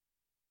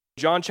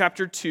John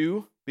chapter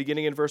 2,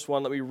 beginning in verse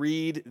 1, let me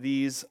read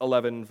these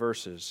 11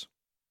 verses.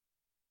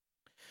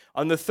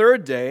 On the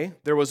third day,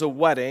 there was a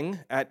wedding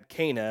at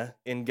Cana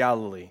in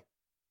Galilee,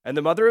 and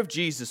the mother of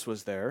Jesus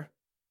was there.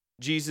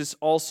 Jesus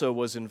also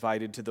was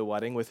invited to the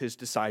wedding with his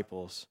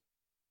disciples.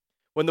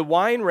 When the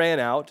wine ran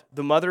out,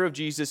 the mother of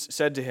Jesus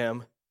said to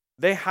him,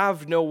 "They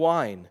have no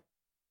wine."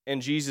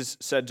 And Jesus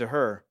said to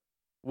her,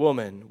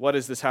 "Woman, what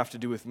does this have to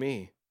do with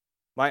me?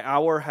 My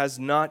hour has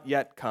not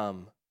yet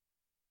come."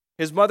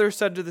 His mother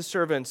said to the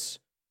servants,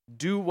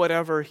 "Do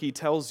whatever he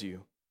tells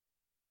you."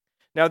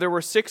 Now there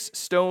were 6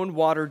 stone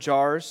water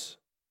jars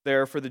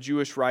there for the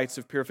Jewish rites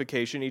of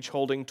purification, each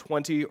holding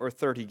 20 or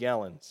 30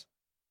 gallons.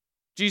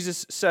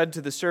 Jesus said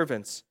to the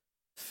servants,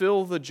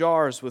 "Fill the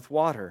jars with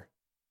water."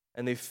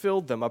 And they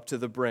filled them up to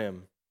the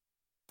brim.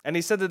 And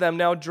he said to them,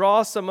 "Now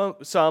draw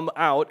some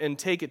out and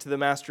take it to the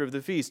master of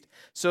the feast."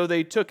 So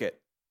they took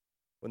it.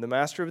 When the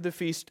master of the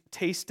feast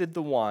tasted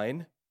the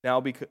wine,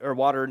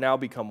 water now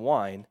become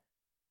wine,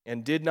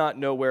 and did not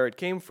know where it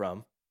came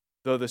from,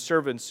 though the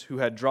servants who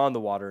had drawn the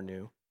water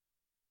knew,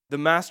 the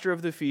master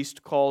of the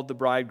feast called the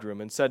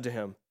bridegroom and said to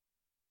him,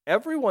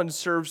 "Everyone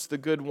serves the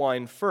good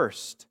wine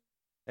first,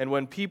 and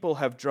when people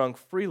have drunk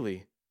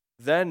freely,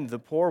 then the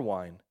poor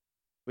wine.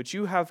 But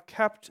you have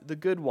kept the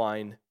good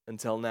wine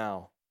until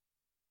now."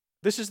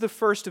 This is the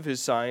first of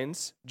his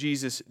signs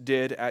Jesus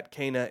did at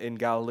Cana in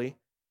Galilee,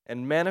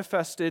 and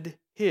manifested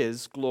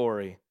his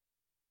glory,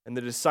 and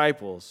the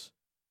disciples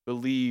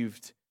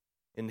believed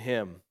in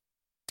him.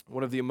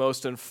 One of the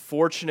most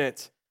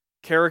unfortunate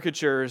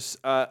caricatures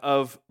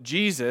of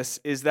Jesus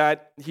is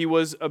that he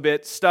was a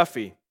bit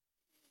stuffy,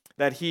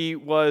 that he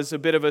was a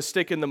bit of a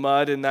stick in the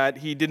mud, and that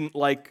he didn't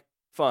like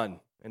fun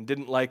and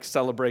didn't like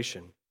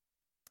celebration.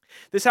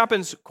 This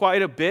happens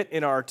quite a bit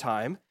in our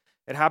time.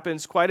 It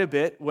happens quite a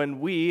bit when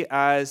we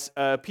as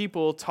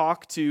people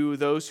talk to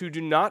those who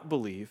do not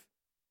believe,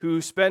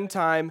 who spend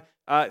time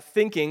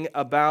thinking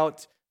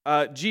about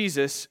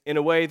Jesus in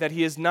a way that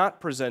he is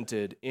not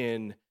presented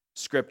in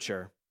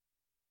Scripture.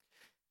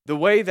 The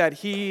way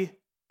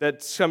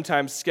that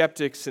sometimes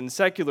skeptics and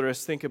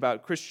secularists think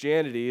about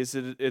Christianity is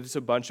that it's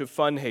a bunch of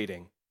fun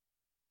hating,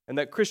 and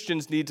that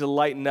Christians need to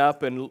lighten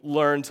up and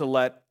learn to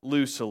let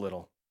loose a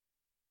little.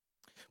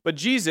 But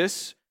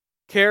Jesus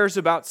cares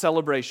about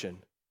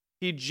celebration.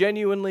 He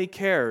genuinely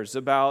cares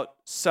about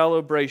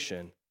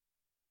celebration.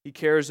 He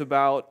cares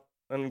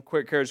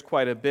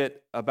quite a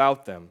bit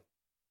about them.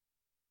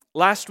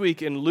 Last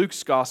week in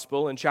Luke's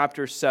Gospel, in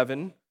chapter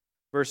 7,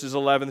 verses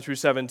 11 through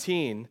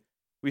 17,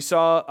 we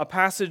saw a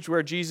passage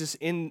where Jesus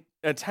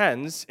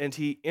attends and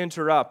he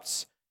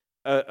interrupts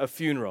a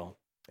funeral.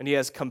 And he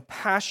has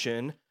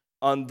compassion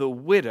on the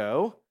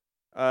widow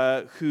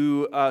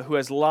who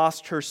has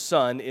lost her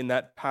son in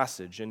that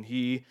passage. And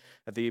he,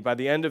 by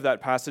the end of that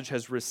passage,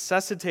 has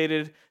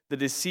resuscitated the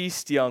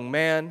deceased young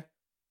man.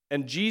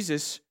 And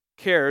Jesus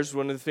cares.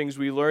 One of the things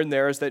we learn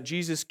there is that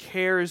Jesus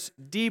cares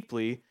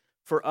deeply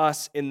for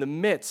us in the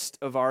midst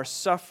of our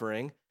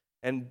suffering,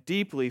 and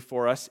deeply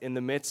for us in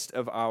the midst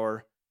of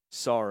our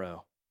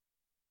sorrow.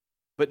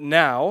 But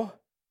now,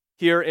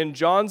 here in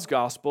John's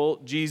Gospel,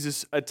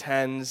 Jesus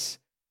attends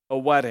a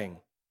wedding.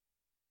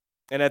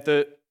 And at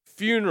the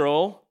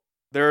funeral,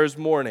 there is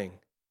mourning.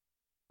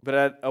 But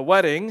at a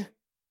wedding,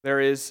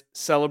 there is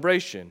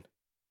celebration.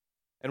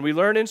 And we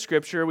learn in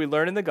Scripture, we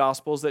learn in the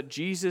Gospels that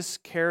Jesus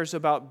cares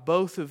about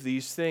both of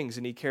these things,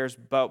 and he cares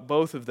about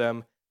both of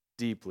them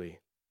deeply.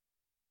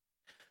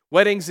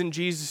 Weddings in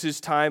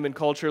Jesus' time and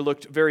culture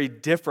looked very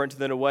different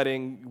than a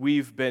wedding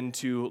we've been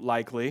to,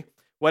 likely.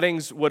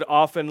 Weddings would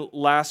often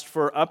last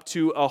for up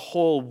to a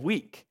whole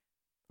week,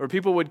 where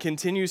people would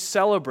continue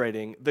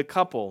celebrating the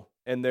couple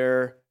and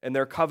their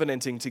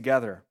covenanting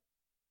together.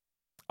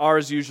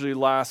 Ours usually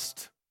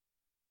last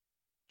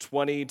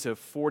 20 to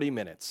 40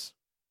 minutes.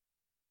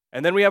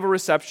 And then we have a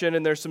reception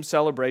and there's some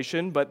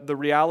celebration, but the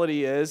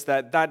reality is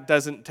that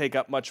doesn't take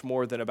up much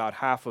more than about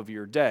half of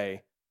your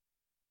day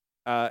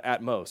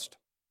at most.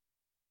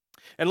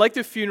 And like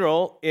the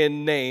funeral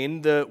in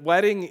Nain, the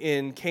wedding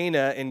in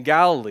Cana in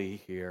Galilee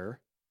here,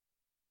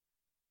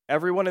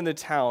 everyone in the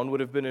town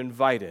would have been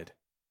invited.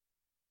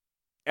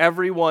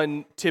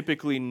 Everyone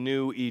typically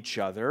knew each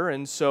other,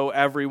 and so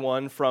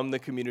everyone from the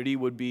community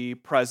would be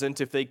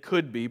present, if they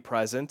could be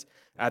present,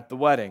 at the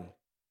wedding.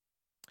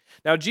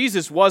 Now,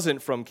 Jesus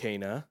wasn't from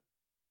Cana.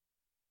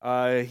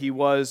 He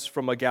was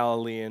from a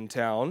Galilean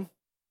town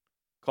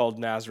called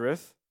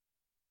Nazareth.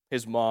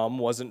 His mom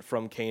wasn't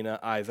from Cana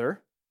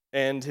either.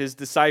 And his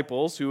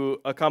disciples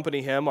who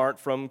accompany him aren't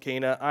from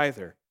Cana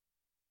either.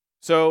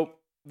 So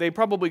they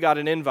probably got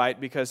an invite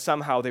because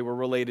somehow they were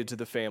related to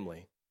the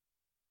family.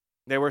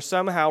 They were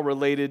somehow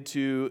related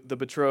to the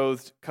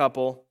betrothed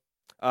couple,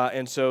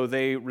 and so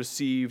they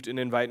received an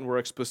invite and were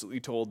explicitly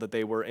told that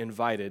they were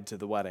invited to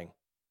the wedding.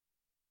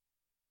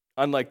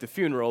 Unlike the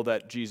funeral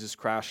that Jesus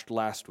crashed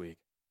last week.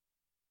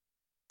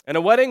 And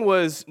a wedding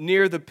was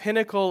near the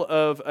pinnacle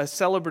of a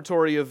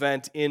celebratory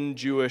event in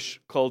Jewish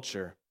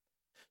culture.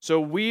 So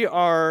we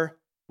are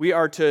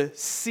to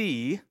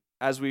see,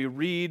 as we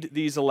read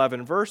these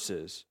 11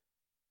 verses,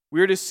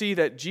 we are to see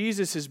that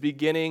Jesus is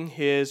beginning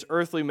his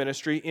earthly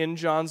ministry in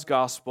John's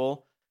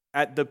gospel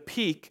at the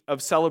peak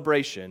of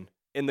celebration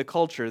in the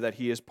culture that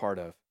he is part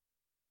of.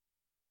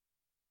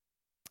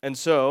 And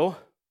so,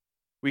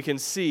 we can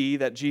see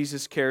that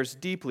Jesus cares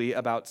deeply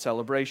about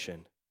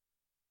celebration.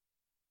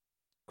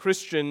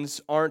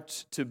 Christians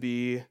aren't to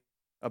be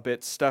a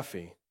bit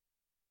stuffy.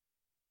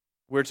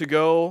 We're to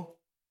go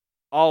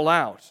all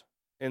out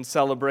in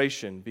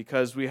celebration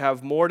because we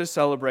have more to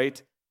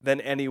celebrate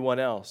than anyone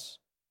else.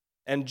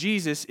 And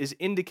Jesus is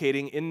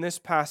indicating in this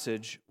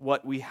passage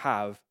what we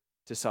have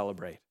to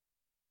celebrate.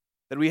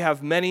 That we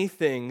have many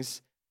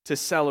things to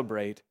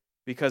celebrate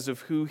because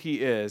of who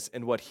he is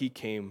and what he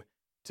came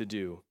to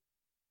do.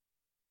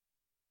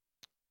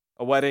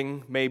 A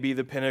wedding may be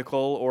the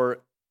pinnacle or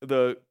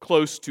the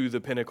close to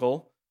the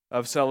pinnacle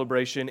of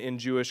celebration in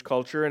Jewish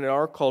culture. And in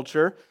our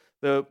culture,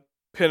 the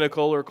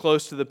pinnacle or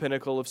close to the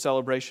pinnacle of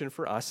celebration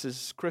for us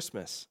is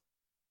Christmas.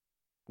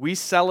 We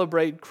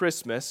celebrate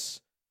Christmas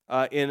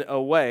in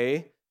a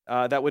way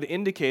that would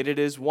indicate it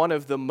is one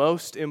of the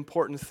most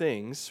important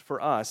things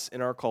for us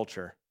in our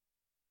culture.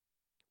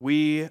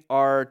 We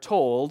are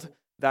told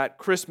that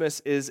Christmas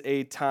is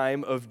a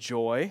time of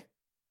joy,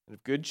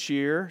 of good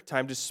cheer,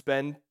 time to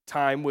spend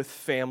time with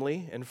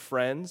family and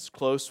friends,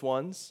 close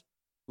ones,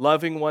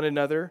 loving one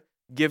another,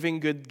 giving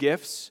good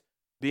gifts,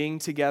 being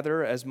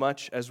together as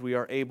much as we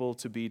are able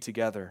to be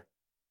together.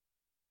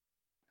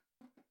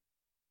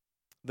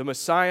 The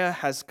Messiah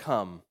has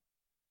come.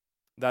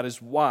 That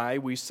is why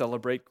we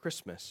celebrate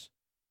Christmas.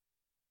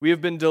 We have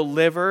been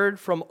delivered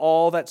from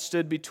all that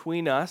stood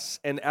between us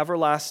and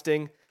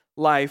everlasting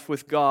life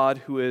with God,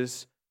 who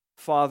is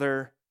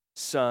Father,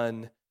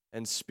 Son,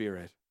 and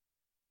Spirit.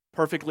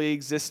 Perfectly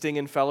existing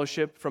in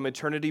fellowship from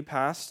eternity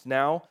past,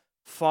 now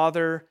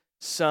Father,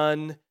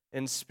 Son,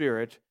 and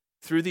Spirit,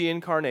 through the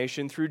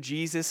incarnation, through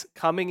Jesus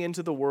coming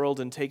into the world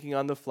and taking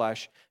on the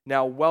flesh,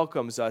 now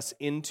welcomes us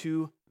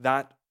into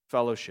that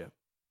fellowship.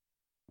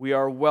 We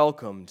are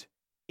welcomed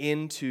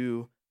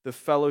into the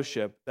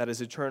fellowship that has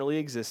eternally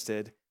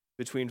existed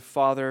between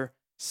Father,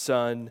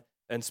 Son,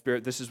 and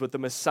Spirit. This is what the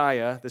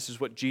Messiah, this is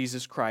what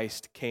Jesus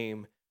Christ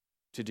came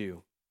to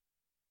do.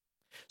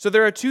 So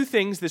there are two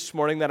things this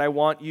morning that I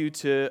want you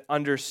to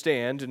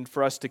understand and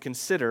for us to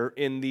consider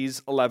in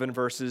these 11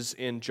 verses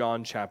in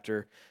John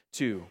chapter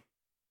 2.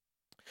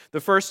 The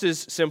first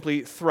is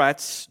simply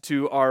threats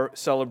to our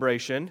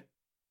celebration,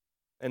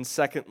 and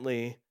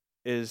secondly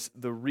is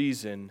the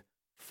reason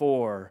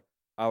for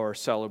our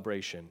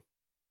celebration.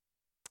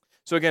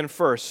 So again,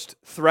 first,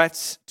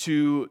 threats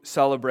to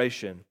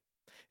celebration.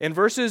 In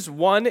verses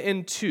 1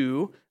 and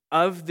 2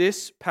 of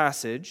this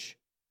passage,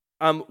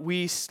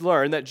 we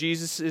learn that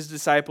Jesus'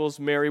 disciples,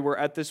 Mary, were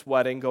at this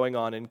wedding going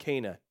on in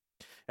Cana.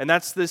 And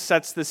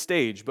sets the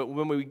stage. But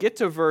when we get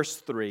to verse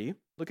 3,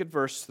 look at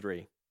verse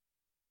 3.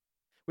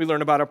 We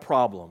learn about a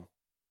problem.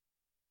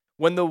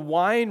 When the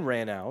wine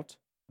ran out,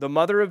 the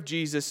mother of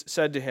Jesus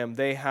said to him,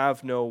 "They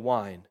have no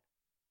wine."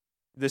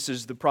 This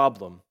is the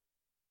problem.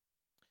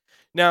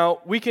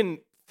 Now, we can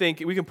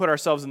put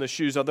ourselves in the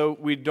shoes, although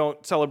we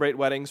don't celebrate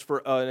weddings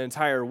for an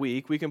entire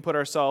week, we can put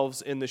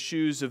ourselves in the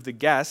shoes of the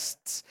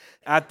guests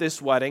at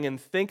this wedding and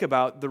think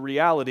about the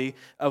reality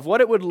of what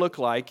it would look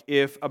like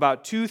if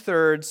about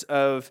 2/3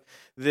 of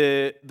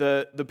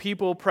the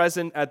people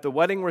present at the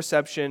wedding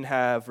reception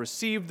have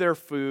received their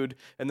food,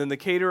 and then the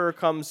caterer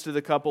comes to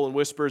the couple and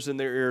whispers in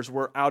their ears,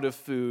 "We're out of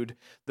food.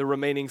 The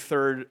remaining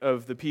third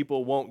of the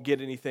people won't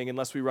get anything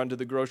unless we run to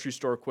the grocery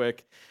store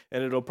quick,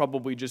 and it'll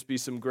probably just be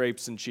some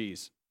grapes and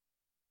cheese."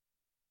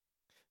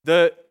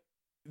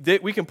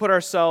 We can put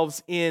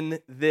ourselves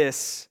in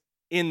this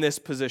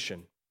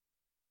position.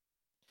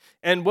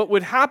 And what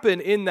would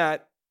happen in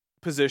that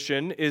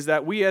position is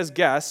that we as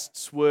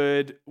guests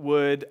would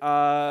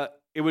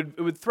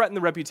threaten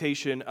the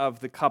reputation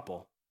of the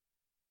couple.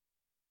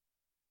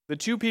 The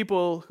two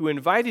people who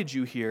invited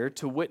you here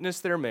to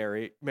witness their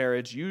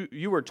marriage,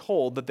 you were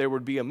told that there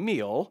would be a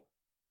meal,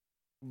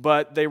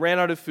 but they ran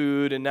out of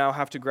food and now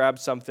have to grab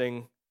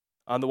something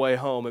on the way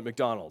home at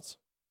McDonald's.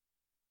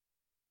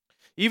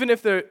 Even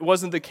if it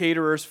wasn't the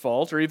caterer's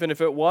fault, or even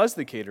if it was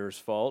the caterer's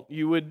fault,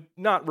 you would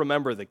not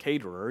remember the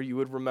caterer. You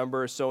would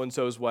remember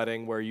so-and-so's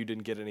wedding where you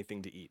didn't get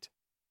anything to eat.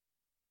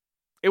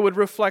 It would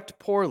reflect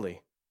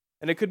poorly,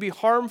 and it could be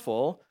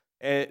harmful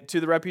to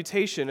the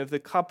reputation of the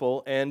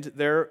couple and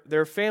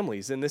their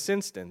families in this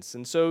instance.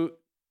 And so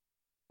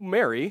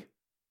Mary,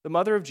 the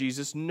mother of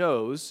Jesus,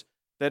 knows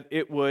that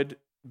it would,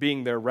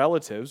 being their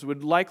relatives,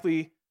 would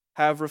likely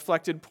have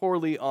reflected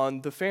poorly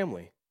on the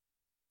family.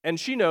 And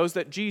she knows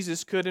that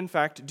Jesus could, in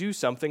fact, do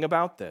something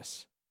about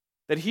this.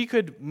 That he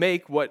could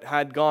make what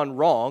had gone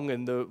wrong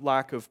and the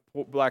lack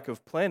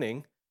of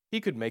planning,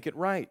 he could make it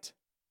right.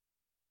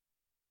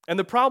 And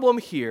the problem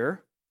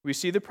here, we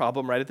see the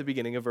problem right at the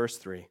beginning of verse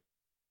 3.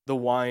 The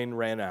wine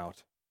ran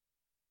out.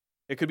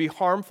 It could be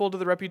harmful to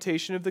the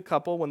reputation of the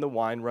couple when the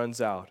wine runs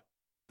out.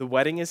 The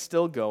wedding is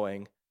still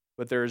going,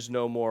 but there is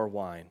no more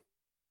wine.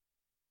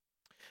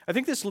 I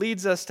think this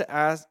leads us to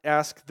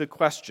ask the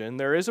question,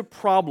 there is a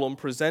problem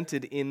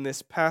presented in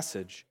this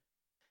passage.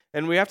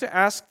 And we have to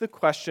ask the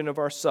question of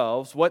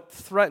ourselves, what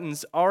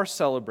threatens our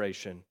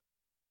celebration,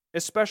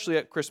 especially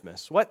at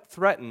Christmas? What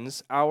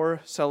threatens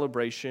our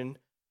celebration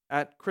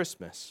at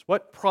Christmas?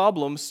 What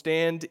problems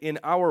stand in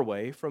our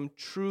way from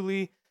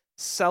truly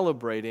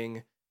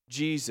celebrating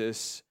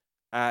Jesus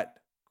at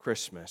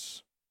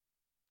Christmas?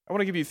 I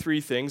want to give you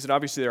 3 things, and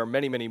obviously there are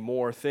many, many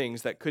more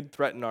things that could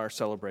threaten our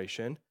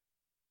celebration.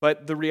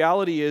 But the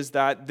reality is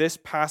that this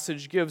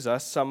passage gives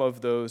us some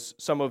of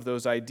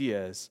those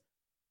ideas.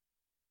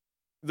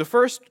 The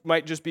first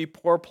might just be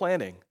poor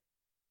planning.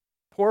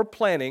 Poor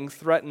planning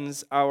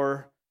threatens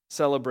our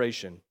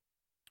celebration.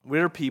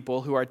 We're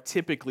people who are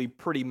typically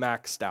pretty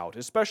maxed out,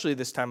 especially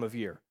this time of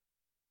year.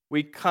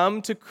 We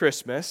come to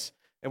Christmas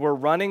and we're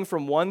running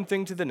from one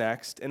thing to the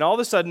next, and all of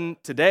a sudden,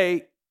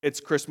 today, it's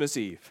Christmas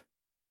Eve.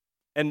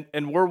 And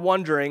we're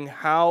wondering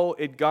how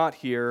it got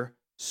here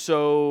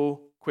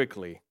so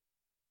quickly.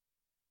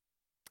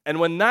 And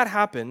when that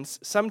happens,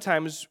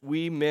 sometimes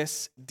we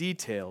miss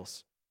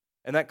details,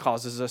 and that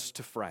causes us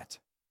to fret.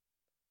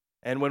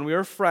 And when we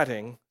are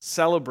fretting,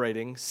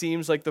 celebrating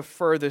seems like the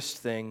furthest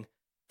thing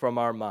from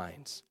our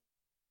minds.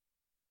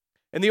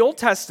 In the Old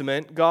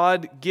Testament,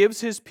 God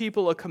gives his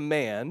people a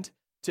command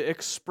to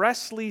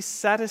expressly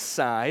set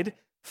aside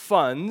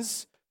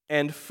funds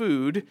and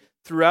food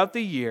throughout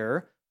the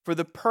year for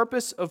the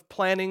purpose of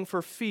planning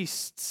for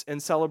feasts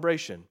and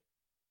celebration.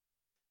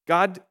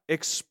 God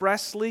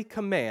expressly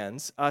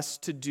commands us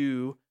to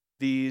do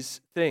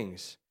these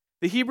things.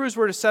 The Hebrews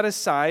were to set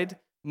aside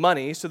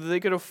money so that they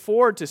could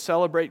afford to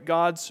celebrate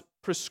God's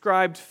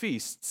prescribed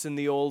feasts in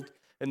the Old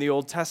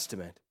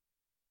Testament.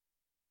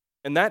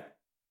 And that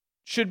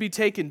should be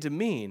taken to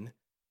mean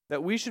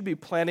that we should be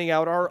planning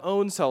out our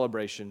own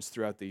celebrations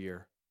throughout the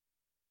year.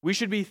 We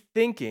should be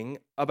thinking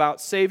about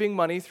saving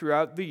money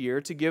throughout the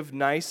year to give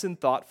nice and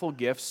thoughtful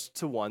gifts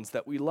to ones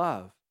that we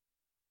love.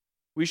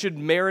 We should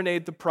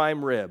marinate the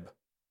prime rib.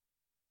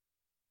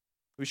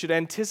 We should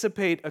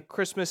anticipate a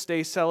Christmas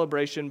Day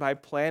celebration by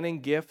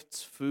planning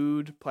gifts,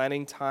 food,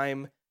 planning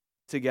time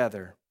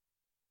together.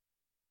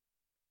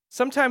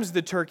 Sometimes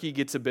the turkey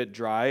gets a bit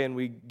dry and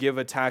we give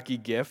a tacky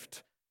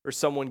gift or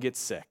someone gets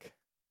sick.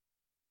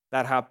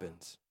 That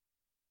happens.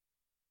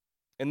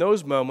 In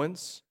those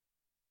moments,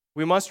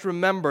 we must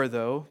remember,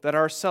 though, that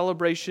our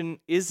celebration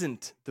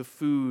isn't the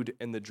food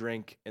and the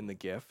drink and the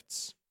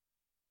gifts,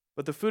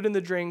 but the food and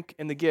the drink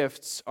and the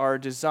gifts are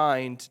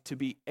designed to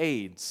be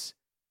aids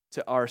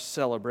to our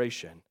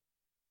celebration.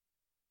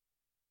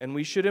 And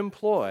we should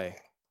employ,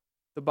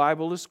 the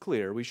Bible is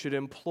clear, we should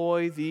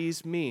employ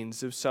these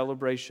means of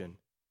celebration.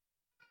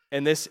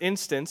 In this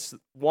instance,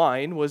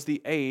 wine was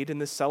the aid in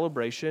the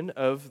celebration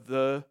of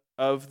the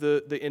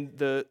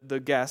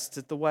guests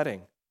at the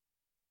wedding.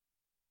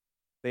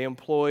 They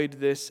employed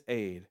this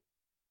aid.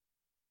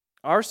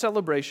 Our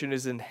celebration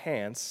is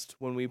enhanced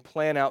when we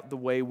plan out the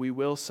way we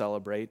will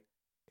celebrate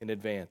in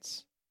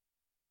advance.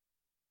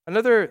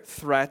 Another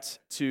threat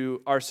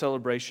to our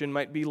celebration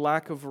might be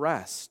lack of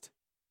rest.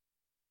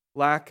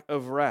 Lack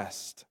of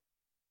rest.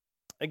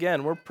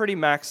 Again, we're pretty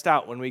maxed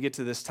out when we get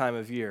to this time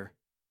of year.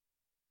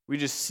 We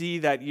just see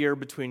that year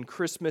between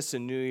Christmas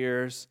and New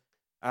Year's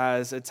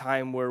as a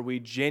time where we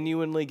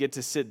genuinely get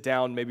to sit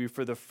down maybe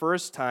for the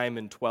first time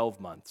in 12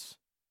 months.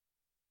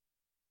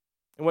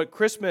 And what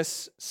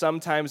Christmas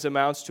sometimes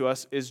amounts to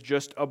us is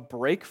just a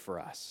break for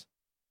us.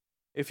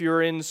 If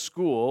you're in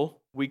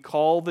school, we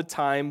call the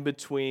time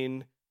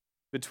between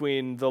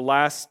the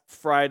last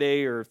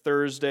Friday or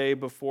Thursday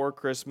before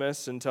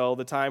Christmas until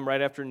the time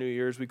right after New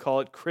Year's, we call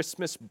it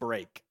Christmas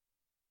break.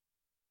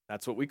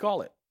 That's what we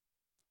call it.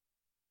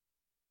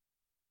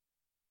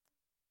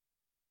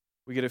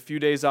 We get a few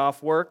days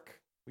off work.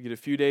 We get a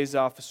few days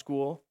off of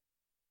school.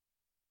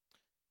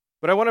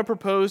 But I want to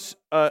propose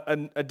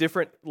a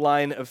different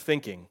line of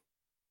thinking.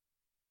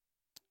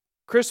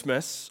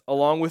 Christmas,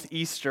 along with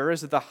Easter,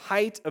 is at the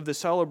height of the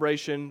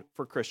celebration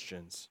for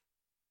Christians.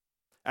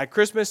 At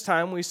Christmas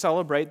time, we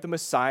celebrate the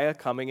Messiah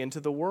coming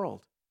into the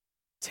world,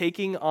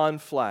 taking on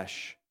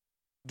flesh,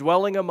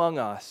 dwelling among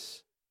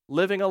us,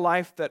 living a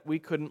life that we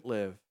couldn't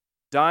live,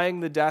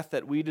 dying the death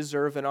that we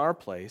deserve in our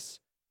place,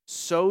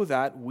 so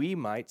that we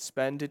might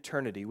spend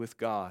eternity with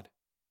God.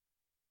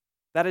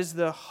 That is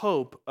the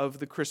hope of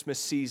the Christmas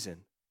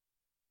season.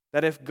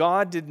 That if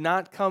God did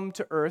not come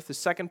to earth, the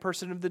second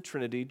person of the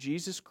Trinity,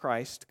 Jesus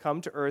Christ,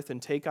 come to earth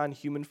and take on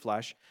human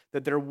flesh,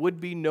 that there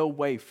would be no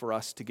way for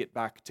us to get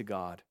back to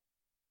God.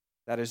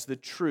 That is the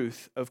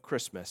truth of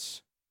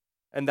Christmas.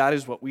 And that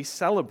is what we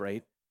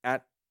celebrate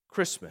at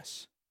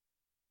Christmas.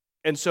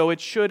 And so it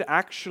should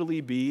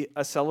actually be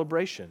a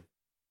celebration.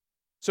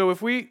 So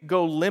if we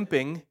go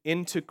limping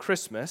into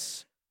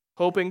Christmas,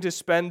 hoping to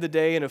spend the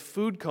day in a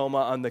food coma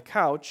on the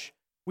couch,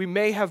 we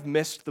may have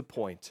missed the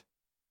point.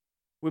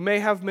 We may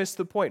have missed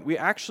the point. We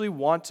actually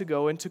want to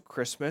go into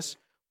Christmas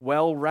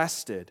well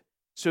rested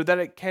so that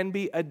it can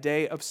be a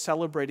day of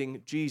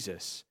celebrating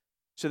Jesus,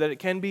 so that it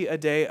can be a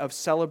day of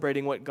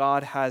celebrating what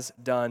God has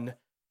done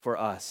for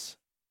us.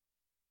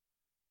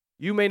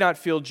 You may not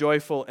feel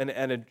joyful and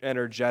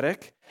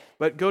energetic,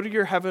 but go to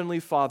your heavenly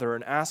Father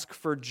and ask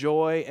for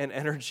joy and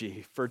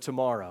energy for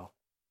tomorrow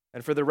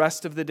and for the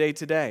rest of the day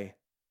today.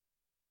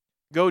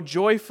 Go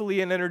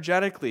joyfully and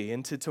energetically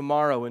into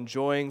tomorrow,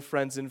 enjoying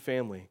friends and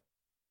family.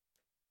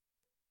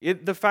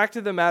 The fact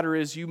of the matter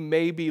is, you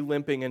may be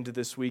limping into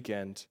this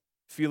weekend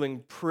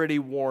feeling pretty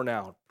worn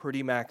out,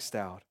 pretty maxed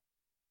out.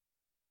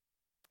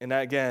 And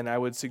again, I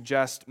would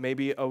suggest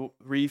maybe a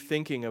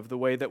rethinking of the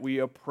way that we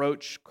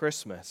approach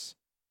Christmas.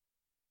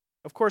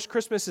 Of course,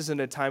 Christmas isn't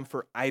a time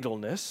for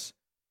idleness.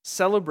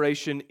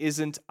 Celebration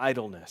isn't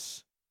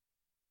idleness.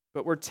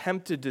 But we're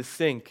tempted to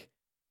think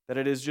that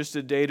it is just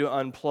a day to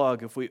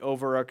unplug if we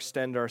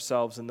overextend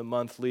ourselves in the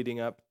month leading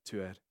up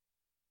to it.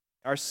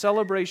 Our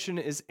celebration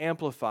is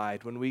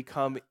amplified when we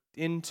come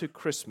into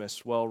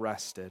Christmas well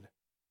rested.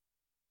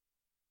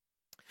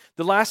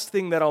 The last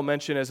thing that I'll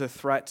mention as a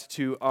threat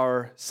to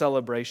our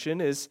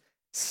celebration is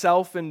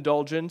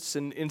self-indulgence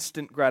and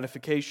instant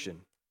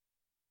gratification.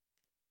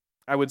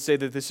 I would say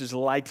that this is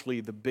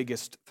likely the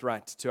biggest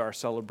threat to our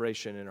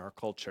celebration in our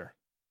culture.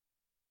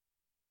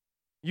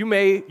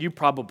 You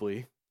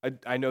probably,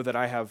 I know that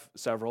I have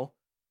several,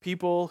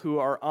 people who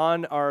are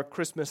on our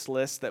Christmas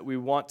list that we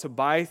want to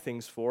buy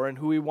things for and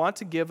who we want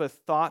to give a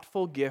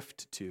thoughtful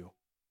gift to.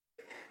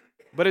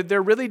 But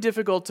they're really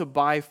difficult to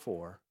buy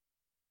for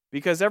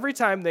because every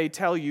time they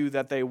tell you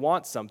that they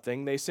want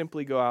something, they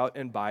simply go out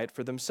and buy it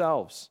for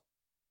themselves.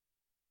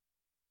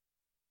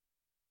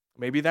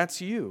 Maybe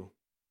that's you.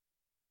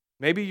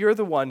 Maybe you're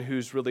the one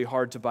who's really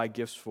hard to buy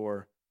gifts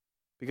for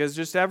because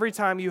just every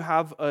time you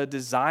have a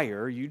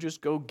desire, you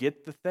just go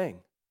get the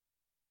thing.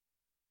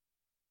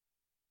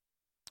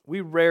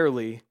 We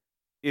rarely,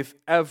 if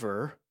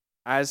ever,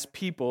 as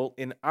people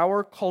in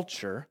our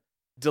culture,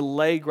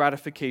 delay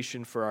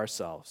gratification for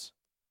ourselves.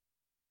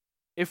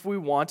 If we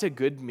want a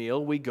good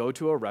meal, we go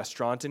to a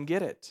restaurant and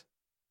get it.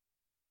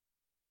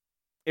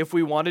 If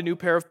we want a new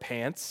pair of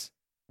pants,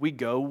 we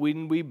go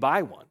when we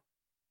buy one.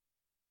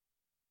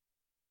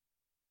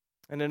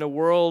 And in a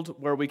world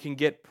where we can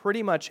get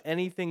pretty much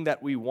anything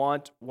that we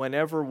want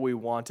whenever we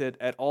want it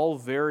at all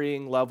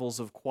varying levels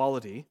of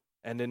quality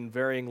and in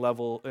varying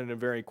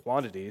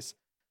quantities,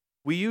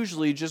 we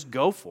usually just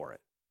go for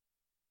it.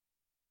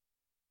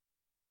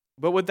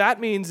 But what that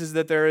means is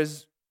that there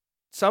is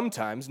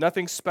sometimes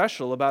nothing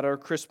special about our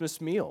Christmas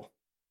meal.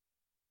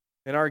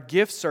 And our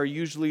gifts are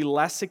usually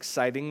less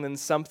exciting than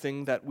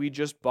something that we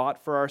just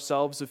bought for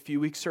ourselves a few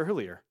weeks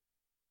earlier.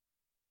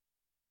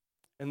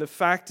 And the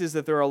fact is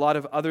that there are a lot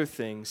of other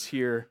things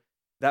here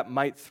that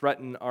might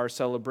threaten our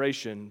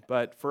celebration,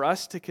 but for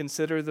us to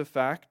consider the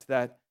fact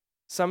that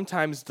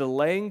sometimes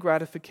delaying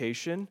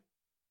gratification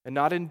and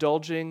not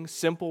indulging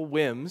simple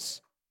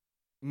whims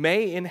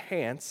may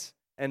enhance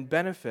and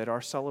benefit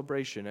our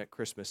celebration at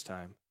Christmas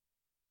time.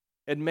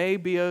 It may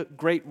be a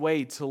great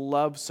way to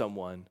love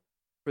someone,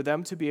 for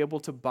them to be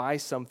able to buy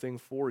something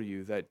for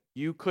you that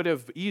you could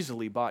have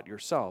easily bought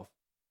yourself.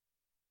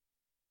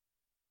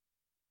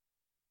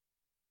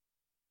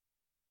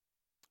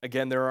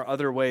 Again, there are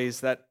other ways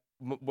that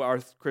our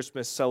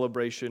Christmas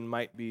celebration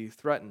might be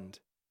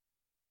threatened.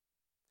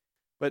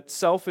 But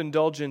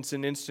self-indulgence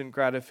and instant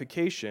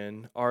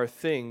gratification are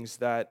things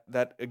that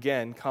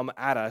again, come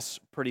at us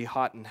pretty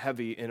hot and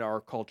heavy in our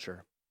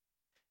culture.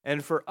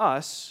 And for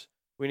us,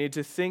 we need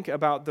to think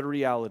about the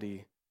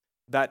reality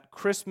that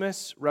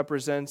Christmas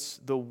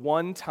represents the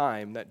one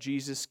time that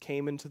Jesus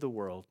came into the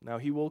world. Now,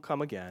 he will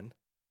come again,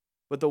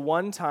 but the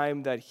one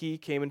time that he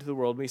came into the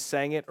world, we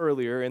sang it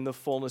earlier, in the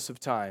fullness of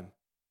time.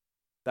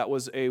 That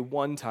was a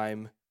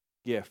one-time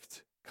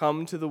gift,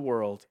 come to the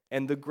world,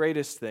 and the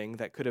greatest thing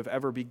that could have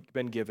ever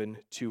been given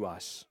to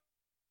us.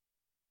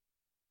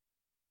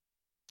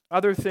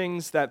 Other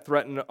things that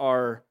threaten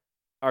our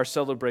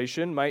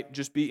celebration might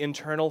just be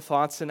internal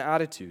thoughts and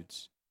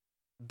attitudes.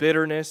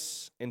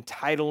 Bitterness,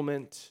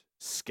 entitlement,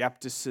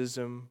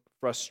 skepticism,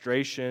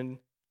 frustration,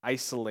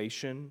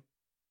 isolation.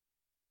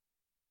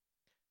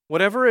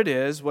 Whatever it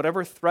is,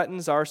 whatever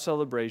threatens our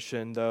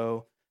celebration,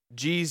 though,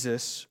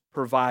 Jesus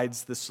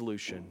provides the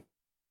solution.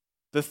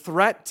 The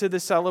threat to the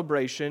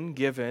celebration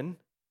given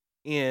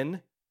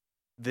in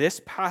this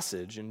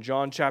passage in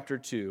John chapter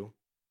 2,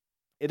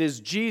 it is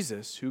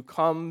Jesus who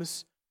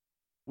comes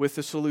with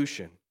the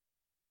solution.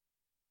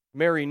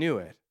 Mary knew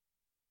it.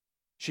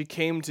 She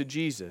came to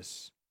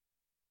Jesus.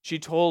 She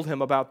told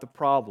him about the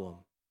problem.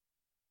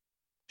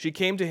 She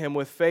came to him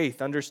with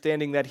faith,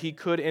 understanding that he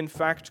could in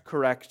fact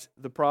correct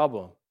the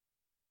problem.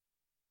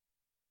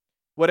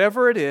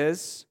 Whatever it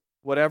is,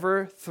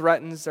 whatever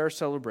threatens our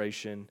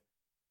celebration,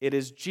 it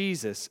is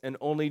Jesus and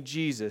only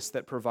Jesus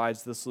that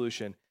provides the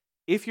solution.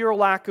 If your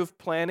lack of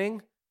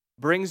planning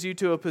brings you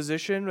to a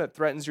position that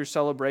threatens your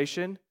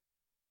celebration,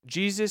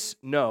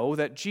 know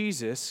that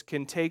Jesus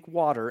can take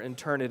water and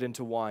turn it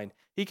into wine.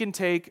 He can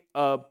take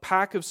a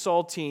pack of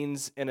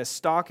saltines and a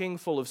stocking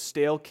full of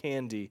stale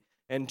candy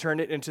and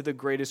turn it into the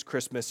greatest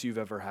Christmas you've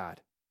ever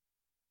had.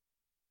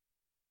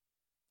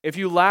 If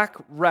you lack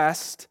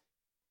rest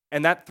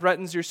and that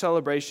threatens your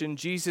celebration,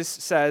 Jesus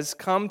says,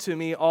 "Come to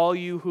me, all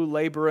you who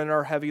labor and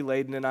are heavy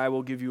laden, and I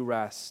will give you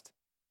rest."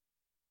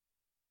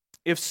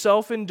 If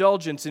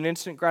self-indulgence and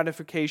instant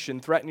gratification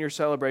threaten your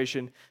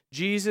celebration,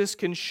 Jesus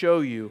can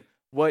show you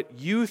what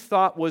you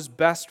thought was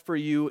best for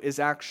you is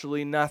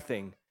actually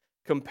nothing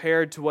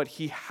compared to what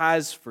He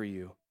has for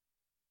you.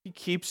 He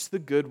keeps the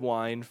good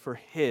wine for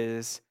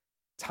His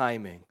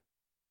timing.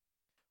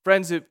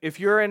 Friends, if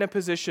you're in a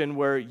position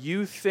where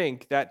you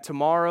think that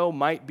tomorrow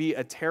might be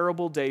a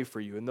terrible day for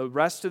you and the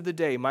rest of the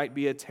day might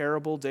be a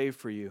terrible day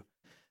for you,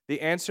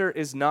 the answer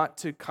is not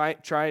to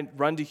try and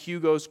run to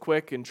Hugo's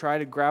quick and try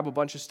to grab a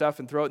bunch of stuff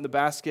and throw it in the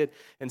basket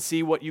and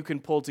see what you can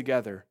pull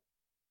together.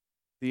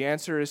 The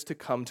answer is to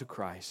come to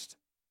Christ,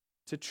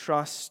 to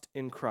trust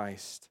in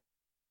Christ,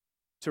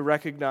 to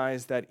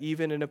recognize that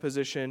even in a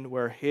position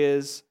where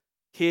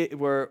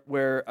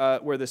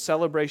where the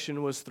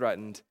celebration was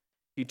threatened,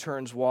 He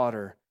turns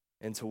water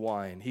into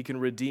wine. He can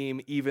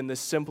redeem even the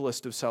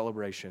simplest of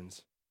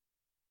celebrations.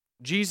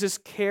 Jesus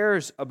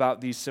cares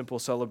about these simple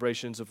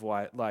celebrations of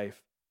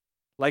life,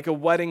 like a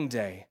wedding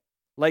day,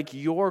 like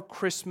your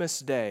Christmas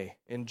day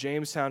in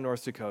Jamestown,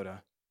 North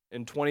Dakota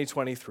in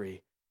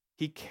 2023.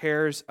 He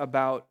cares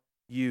about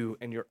you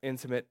and your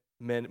intimate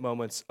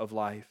moments of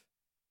life.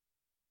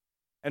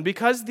 And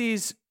because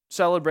these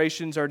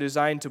celebrations are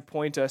designed to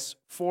point us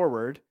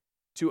forward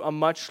to a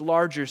much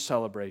larger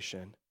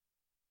celebration,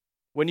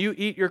 when you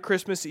eat your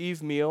Christmas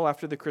Eve meal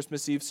after the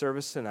Christmas Eve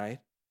service tonight,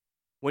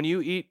 when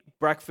you eat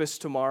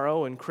breakfast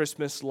tomorrow and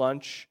Christmas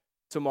lunch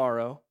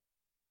tomorrow,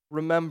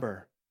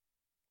 remember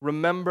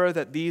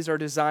that these are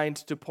designed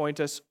to point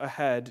us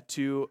ahead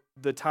to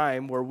the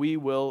time where we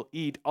will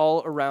eat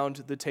all around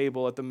the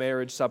table at the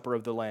marriage supper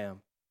of the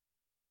Lamb.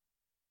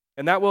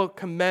 And that will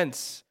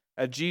commence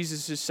at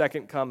Jesus'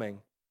 second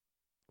coming,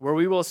 where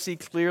we will see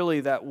clearly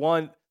that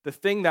the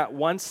thing that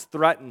once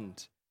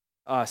threatened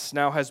us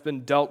now has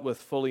been dealt with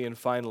fully and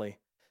finally.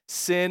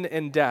 Sin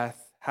and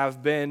death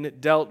have been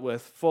dealt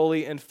with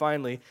fully and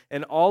finally,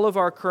 and all of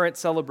our current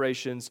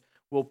celebrations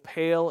will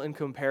pale in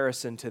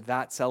comparison to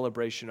that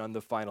celebration on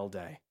the final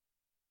day.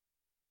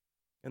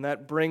 And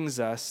that brings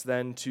us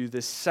then to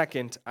the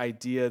second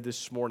idea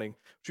this morning,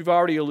 which we've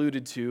already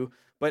alluded to,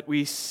 but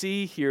we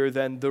see here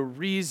then the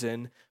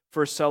reason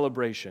for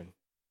celebration.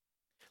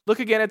 Look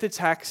again at the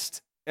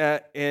text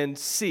and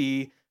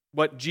see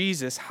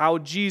how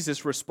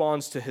Jesus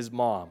responds to his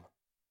mom.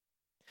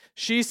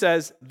 She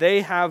says,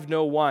 "They have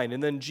no wine."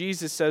 And then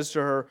Jesus says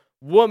to her,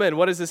 "Woman,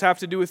 what does this have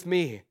to do with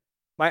me?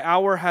 My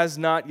hour has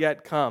not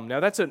yet come." Now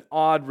that's an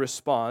odd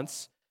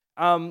response.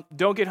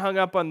 Don't get hung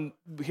up on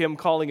him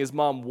calling his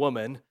mom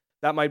woman.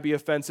 That might be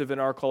offensive in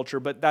our culture,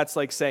 but that's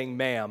like saying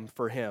ma'am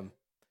for him.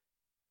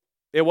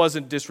 It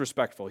wasn't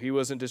disrespectful. He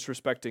wasn't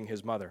disrespecting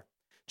his mother.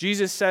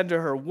 Jesus said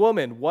to her,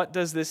 "Woman, what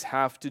does this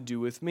have to do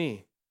with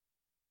me?"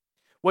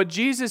 What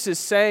Jesus is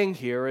saying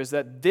here is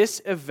that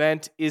this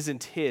event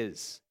isn't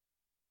his.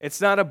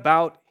 It's not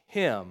about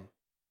him.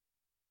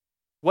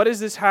 What does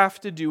this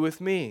have to do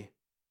with me?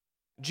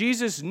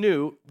 Jesus'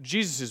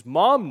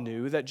 mom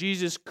knew that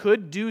Jesus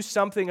could do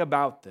something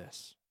about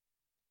this.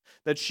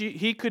 That she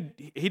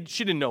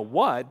didn't know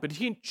what, but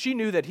she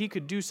knew that he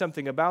could do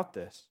something about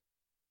this.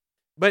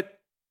 But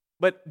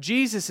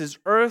Jesus'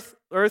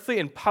 earthly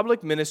and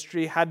public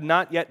ministry had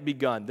not yet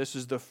begun. This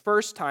was the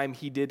first time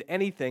he did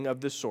anything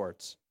of the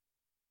sorts.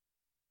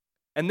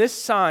 And this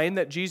sign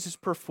that Jesus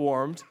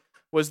performed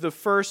was the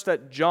first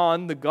that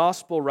John, the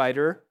gospel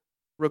writer,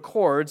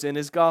 records in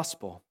his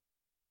gospel.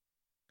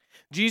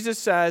 Jesus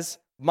says,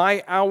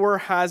 "My hour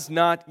has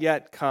not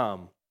yet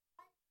come."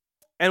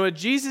 And what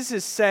Jesus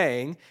is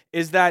saying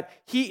is that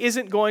he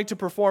isn't going to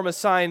perform a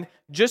sign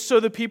just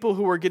so the people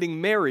who were getting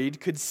married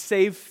could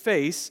save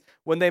face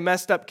when they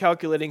messed up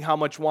calculating how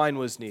much wine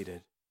was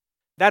needed.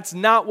 That's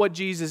not what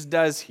Jesus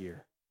does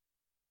here.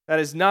 That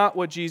is not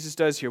what Jesus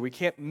does here. We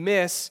can't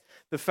miss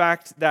the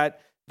fact that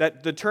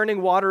the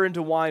turning water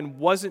into wine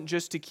wasn't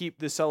just to keep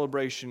the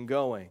celebration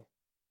going.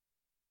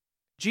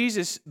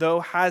 Jesus, though,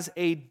 has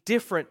a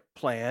different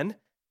plan,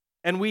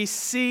 and we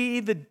see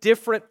the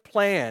different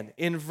plan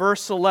in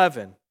verse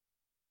 11.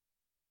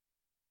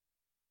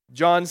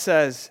 John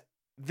says,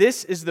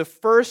 "This is the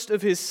first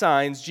of his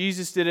signs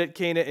Jesus did at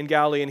Cana in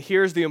Galilee," and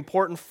here's the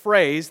important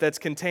phrase that's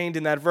contained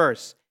in that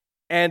verse,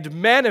 "and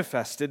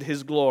manifested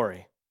his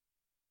glory."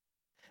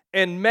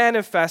 And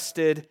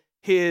manifested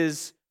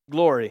his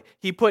glory.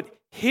 He put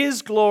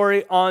his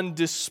glory on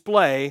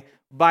display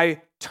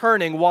by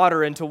turning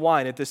water into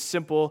wine at this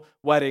simple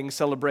wedding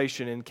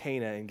celebration in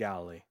Cana in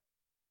Galilee.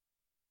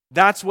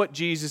 That's what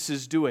Jesus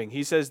is doing.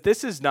 He says,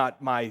 "This is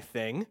not my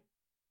thing."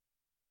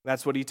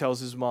 That's what he tells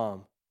his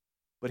mom.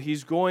 But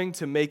he's going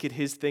to make it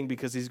his thing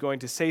because he's going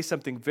to say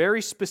something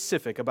very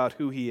specific about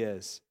who he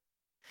is.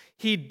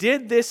 He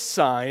did this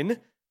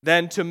sign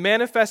then to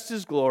manifest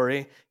his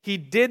glory. He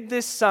did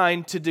this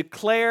sign to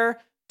declare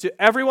to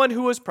everyone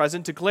who was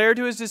present, declare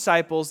to his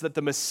disciples that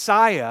the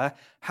Messiah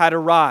had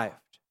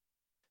arrived,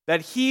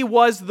 that he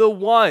was the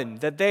one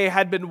that they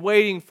had been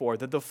waiting for,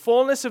 that the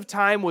fullness of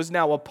time was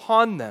now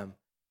upon them.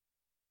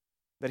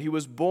 that he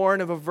was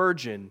born of a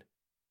virgin,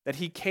 that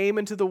he came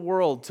into the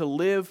world to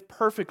live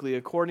perfectly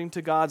according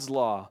to God's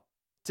law,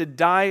 to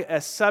die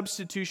a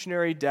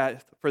substitutionary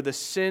death for the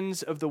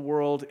sins of the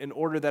world in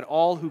order that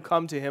all who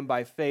come to him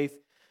by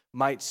faith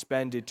might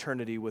spend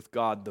eternity with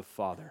God the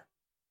Father.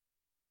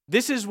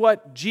 This is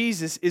what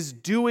Jesus is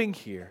doing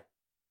here.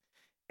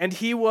 And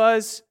he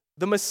was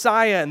the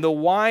Messiah, and the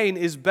wine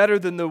is better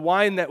than the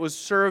wine that was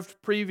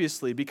served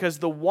previously, because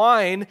the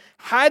wine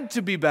had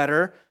to be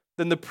better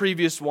than the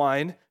previous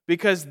wine,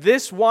 because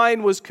this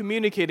wine was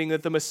communicating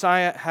that the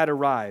Messiah had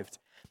arrived.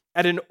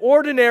 At an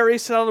ordinary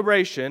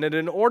celebration, at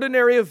an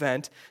ordinary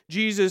event,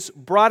 Jesus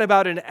brought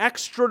about an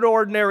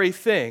extraordinary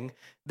thing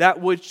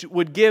that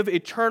would give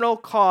eternal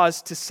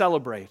cause to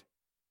celebrate.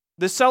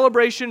 The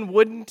celebration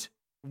wouldn't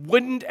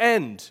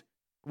end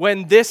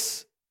when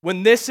this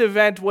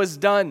event was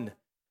done.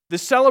 The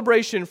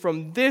celebration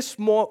from this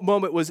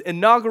moment was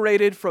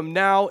inaugurated from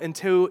now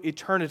into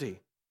eternity.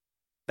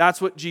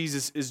 That's what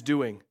Jesus is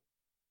doing.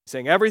 He's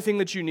saying everything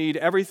that you need,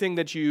 everything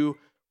that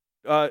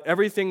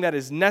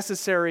is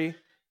necessary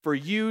for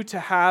you to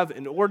have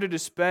in order to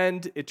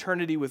spend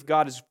eternity with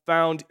God is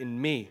found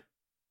in me.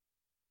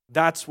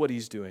 That's what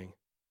he's doing.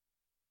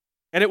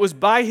 And it was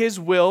by his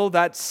will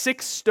that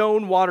 6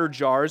 stone water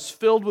jars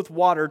filled with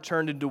water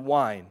turned into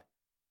wine.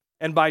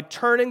 And by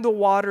turning the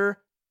water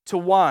to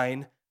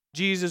wine,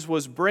 Jesus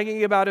was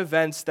bringing about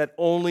events that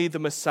only the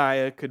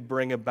Messiah could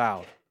bring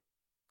about.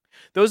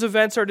 Those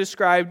events are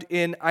described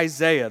in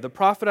Isaiah. The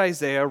prophet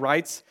Isaiah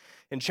writes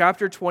in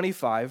chapter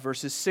 25,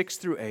 verses 6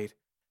 through 8,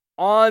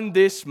 "On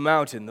this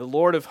mountain the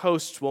Lord of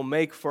hosts will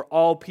make for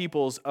all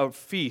peoples a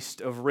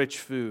feast of rich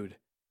food,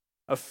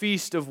 a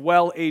feast of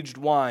well-aged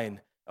wine,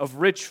 of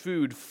rich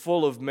food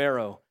full of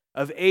marrow,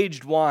 of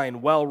aged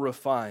wine well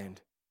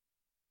refined.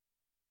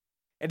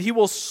 And he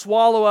will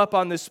swallow up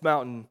on this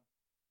mountain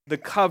the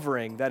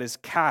covering that is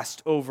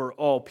cast over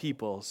all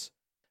peoples,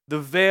 the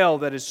veil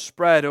that is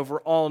spread over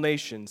all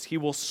nations. He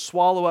will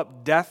swallow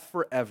up death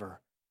forever.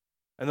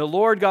 And the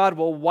Lord God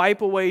will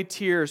wipe away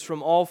tears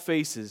from all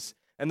faces,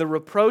 and the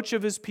reproach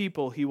of his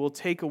people he will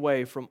take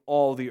away from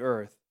all the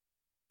earth.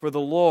 For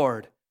the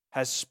Lord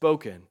has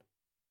spoken."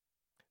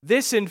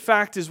 This, in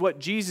fact, is what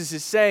Jesus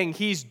is saying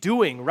he's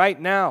doing right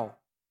now.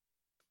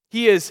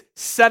 He is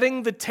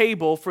setting the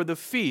table for the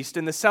feast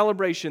and the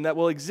celebration that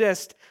will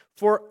exist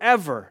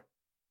forever.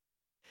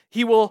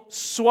 He will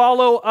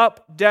swallow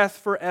up death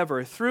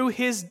forever. Through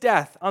his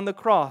death on the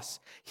cross,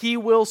 he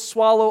will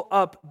swallow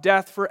up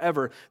death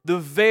forever. The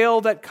veil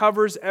that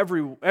covers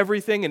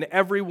everything and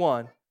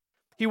everyone.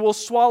 He will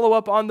swallow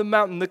up on the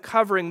mountain the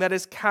covering that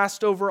is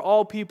cast over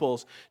all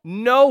peoples.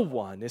 No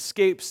one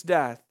escapes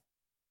death.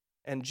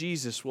 And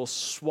Jesus will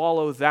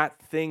swallow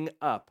that thing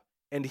up.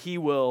 And he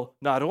will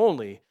not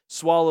only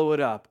swallow it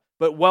up,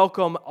 but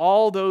welcome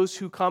all those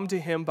who come to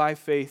him by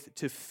faith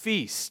to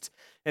feast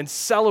and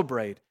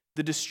celebrate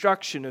the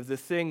destruction of the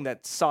thing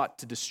that sought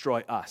to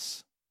destroy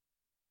us.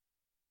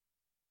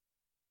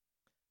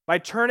 By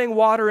turning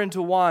water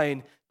into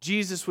wine,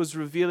 Jesus was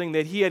revealing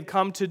that he had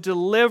come to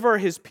deliver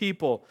his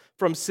people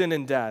from sin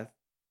and death.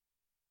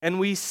 And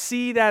we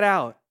see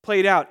that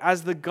played out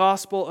as the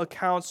gospel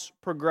accounts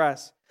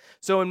progress.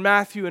 So in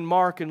Matthew and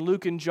Mark and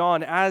Luke and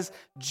John, as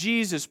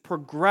Jesus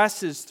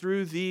progresses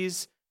through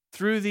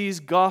these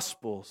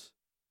gospels,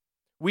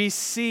 we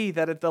see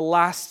that at the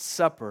Last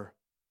Supper,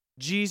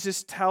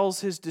 Jesus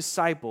tells his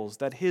disciples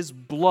that his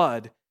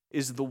blood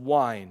is the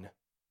wine,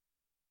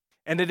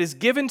 and it is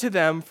given to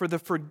them for the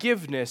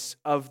forgiveness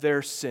of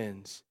their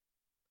sins.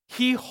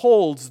 He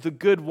holds the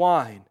good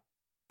wine,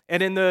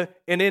 and in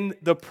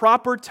the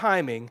proper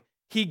timing,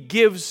 he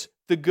gives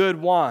the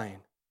good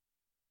wine.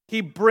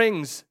 He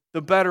brings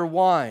the better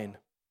wine.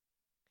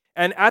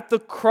 And at the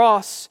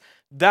cross,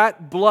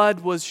 that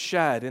blood was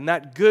shed, and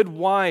that good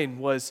wine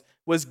was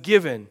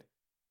given.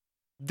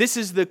 This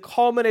is the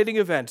culminating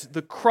event.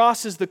 The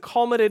cross is the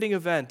culminating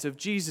event of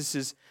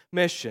Jesus'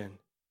 mission.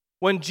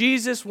 When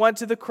Jesus went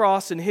to the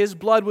cross and his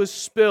blood was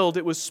spilled,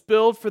 it was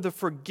spilled for the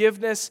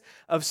forgiveness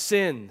of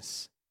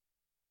sins.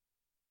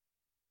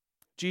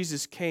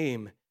 Jesus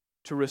came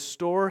to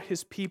restore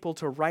his people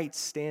to right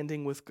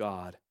standing with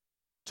God,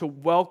 to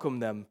welcome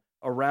them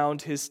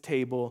around his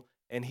table,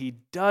 and he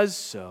does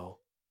so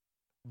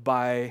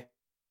by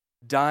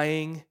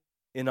dying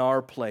in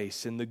our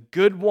place. And the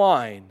good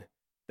wine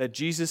that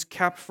Jesus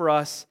kept for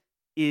us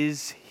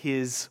is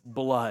his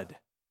blood,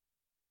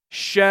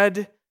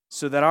 shed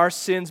so that our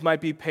sins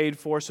might be paid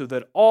for, so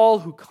that all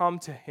who come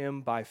to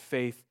him by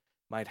faith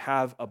might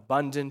have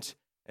abundant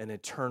and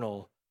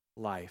eternal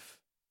life.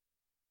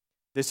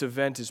 This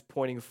event is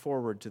pointing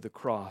forward to the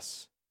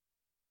cross.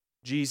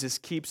 Jesus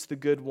keeps the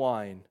good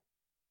wine.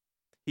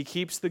 He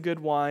keeps the good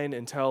wine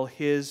until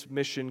his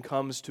mission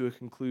comes to a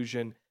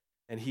conclusion,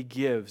 and he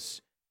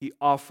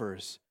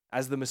offers,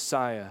 as the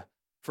Messiah,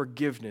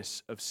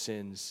 forgiveness of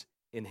sins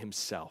in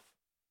himself.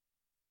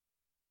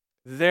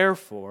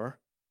 Therefore,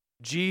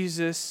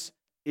 Jesus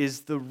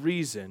is the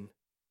reason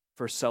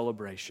for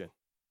celebration.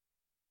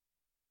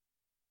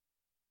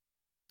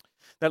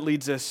 That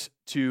leads us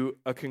to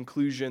a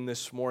conclusion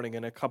this morning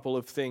and a couple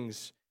of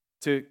things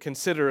to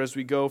consider as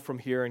we go from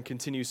here and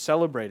continue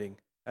celebrating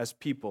as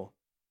people.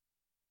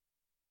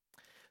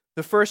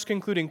 The first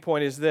concluding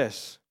point is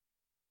this: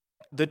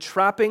 the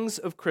trappings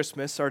of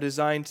Christmas are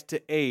designed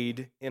to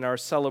aid in our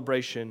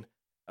celebration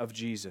of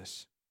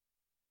Jesus.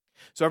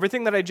 So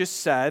everything that I just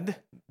said,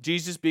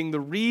 Jesus being the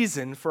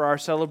reason for our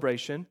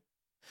celebration,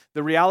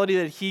 the reality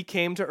that he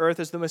came to earth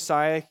as the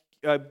Messiah,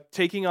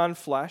 taking on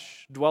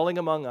flesh, dwelling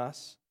among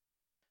us,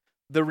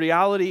 the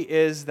reality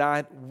is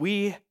that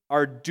we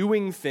are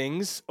doing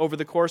things over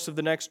the course of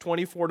the next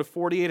 24 to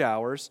 48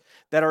 hours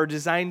that are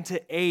designed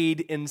to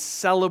aid in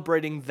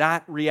celebrating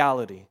that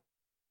reality.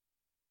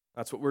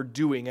 That's what we're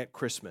doing at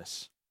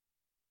Christmas.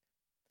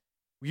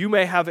 You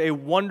may have a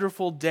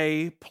wonderful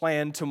day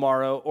planned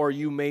tomorrow, or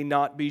you may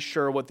not be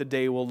sure what the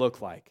day will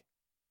look like.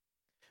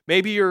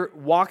 Maybe you're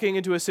walking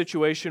into a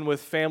situation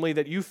with family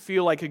that you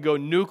feel like could go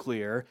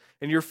nuclear,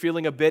 and you're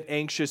feeling a bit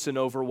anxious and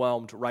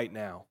overwhelmed right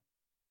now.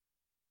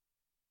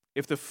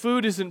 If the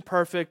food isn't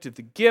perfect, if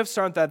the gifts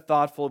aren't that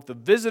thoughtful, if the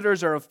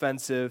visitors are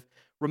offensive,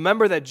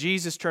 remember that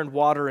Jesus turned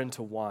water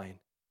into wine,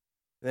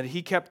 that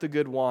he kept the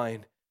good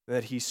wine,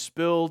 that he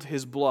spilled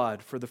his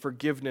blood for the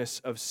forgiveness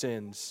of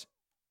sins.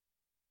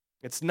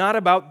 It's not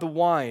about the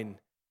wine.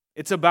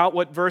 It's about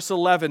what verse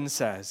 11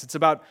 says. It's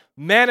about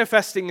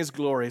manifesting his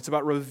glory. It's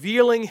about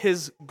revealing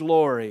his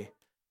glory.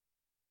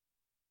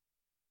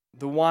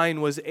 The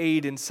wine was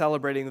aid in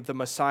celebrating that the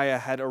Messiah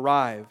had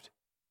arrived.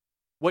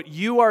 What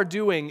you are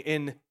doing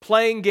in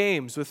playing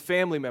games with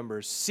family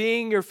members,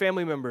 seeing your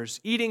family members,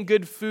 eating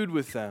good food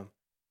with them,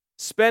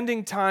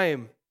 spending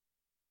time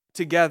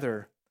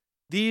together,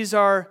 these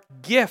are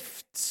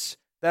gifts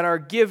that are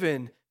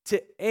given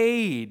to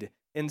aid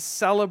in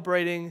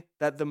celebrating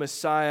that the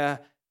Messiah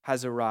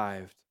has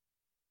arrived.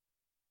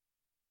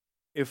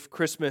 If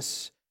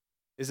Christmas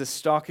is a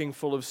stocking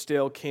full of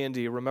stale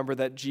candy, remember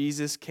that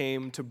Jesus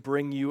came to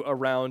bring you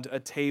around a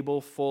table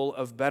full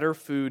of better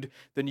food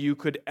than you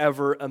could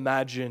ever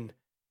imagine,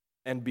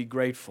 and be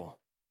grateful.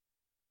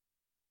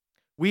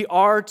 We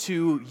are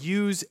to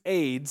use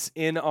aids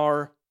in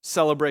our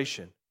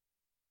celebration.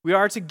 We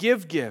are to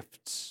give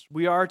gifts.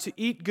 We are to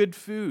eat good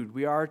food.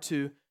 We are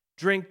to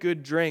drink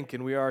good drink,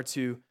 and we are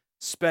to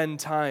spend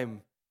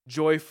time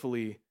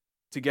joyfully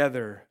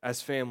together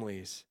as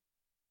families.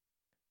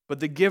 But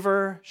the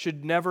giver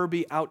should never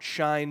be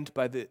outshined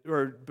by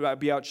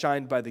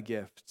the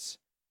gifts.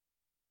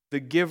 The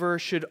giver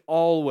should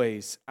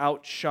always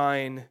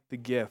outshine the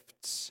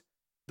gifts.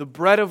 The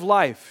bread of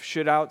life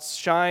should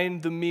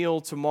outshine the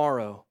meal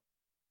tomorrow.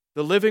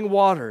 The living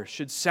water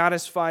should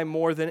satisfy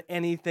more than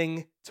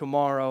anything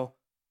tomorrow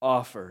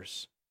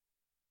offers.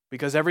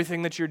 Because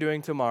everything that you're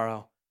doing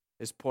tomorrow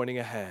is pointing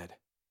ahead,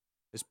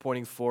 is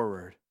pointing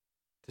forward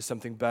to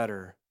something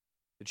better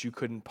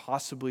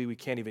that we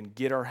can't even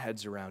get our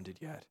heads around it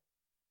yet.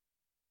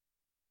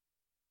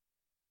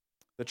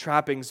 The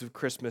trappings of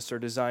Christmas are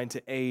designed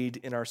to aid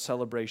in our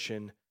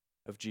celebration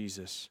of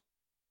Jesus.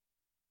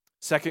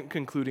 Second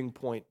concluding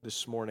point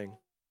this morning.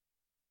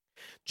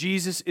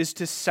 Jesus is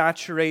to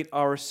saturate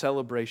our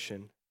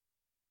celebration.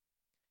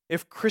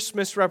 If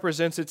Christmas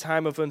represents a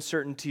time of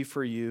uncertainty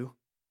for you,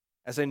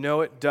 as I know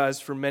it does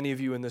for many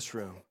of you in this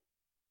room,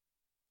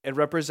 it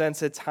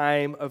represents a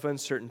time of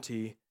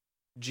uncertainty.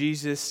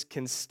 Jesus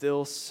can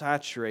still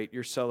saturate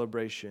your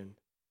celebration.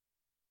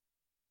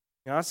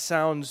 Now, that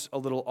sounds a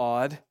little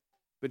odd,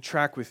 but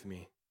track with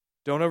me.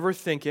 Don't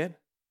overthink it.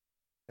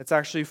 It's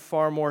actually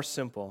far more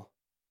simple.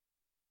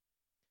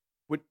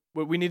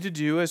 What we need to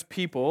do as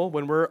people,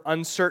 when we're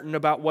uncertain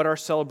about what our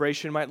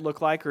celebration might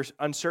look like, or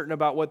uncertain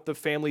about what the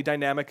family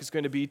dynamic is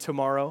going to be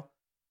tomorrow,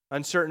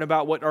 uncertain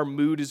about what our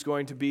mood is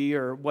going to be,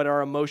 or what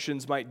our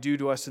emotions might do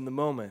to us in the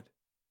moment,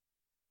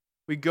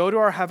 we go to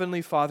our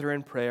Heavenly Father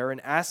in prayer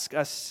and ask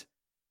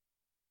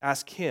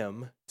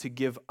Him to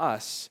give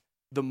us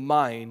the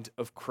mind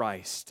of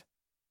Christ,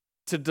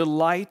 to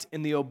delight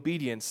in the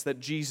obedience that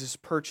Jesus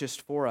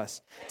purchased for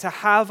us, to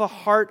have a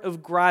heart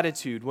of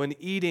gratitude when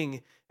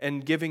eating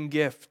and giving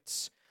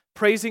gifts,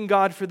 praising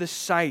God for the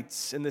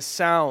sights and the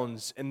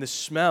sounds and the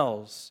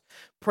smells.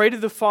 Pray to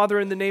the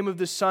Father in the name of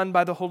the Son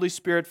by the Holy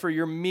Spirit for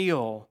your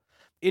meal.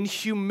 In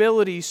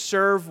humility,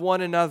 serve one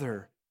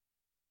another.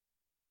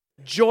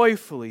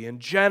 Joyfully and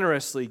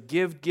generously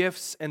give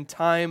gifts and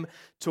time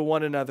to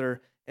one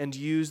another, and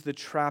use the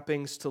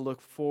trappings to look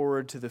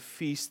forward to the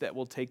feast that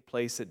will take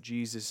place at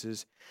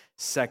Jesus'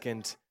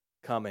 second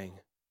coming.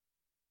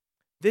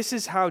 This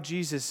is how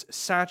Jesus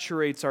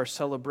saturates our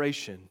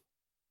celebration,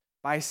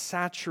 by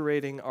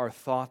saturating our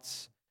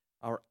thoughts,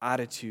 our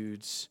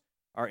attitudes,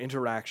 our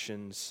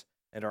interactions,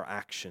 and our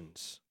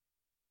actions.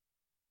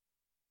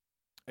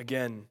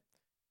 Again,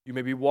 you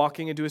may be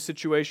walking into a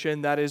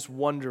situation that is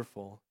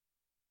wonderful.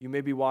 You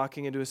may be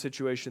walking into a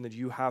situation that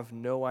you have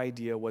no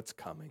idea what's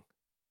coming.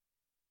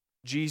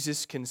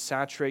 Jesus can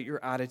saturate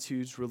your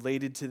attitudes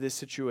related to this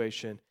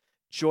situation,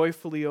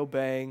 joyfully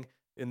obeying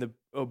in the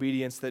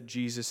obedience that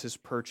Jesus has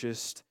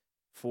purchased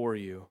for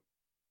you.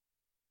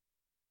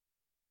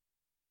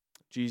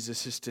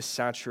 Jesus is to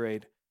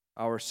saturate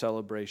our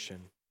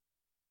celebration.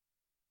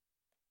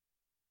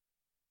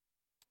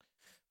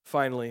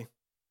 Finally,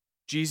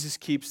 Jesus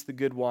keeps the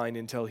good wine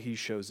until he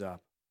shows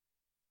up.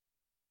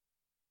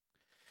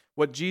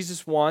 What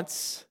Jesus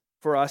wants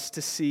for us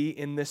to see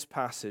in this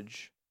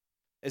passage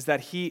is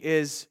that he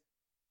is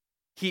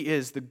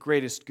the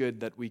greatest good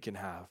that we can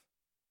have.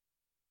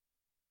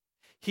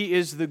 He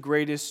is the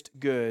greatest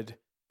good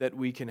that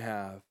we can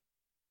have.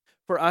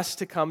 For us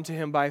to come to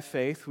him by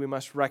faith, we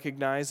must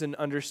recognize and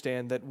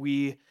understand that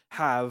we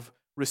have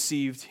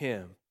received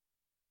him.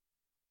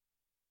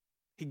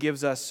 He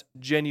gives us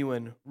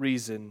genuine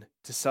reason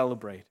to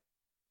celebrate.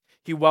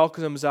 He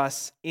welcomes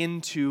us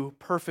into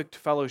perfect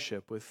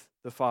fellowship with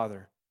the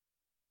Father.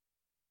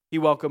 He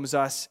welcomes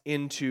us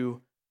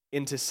into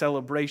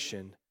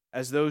celebration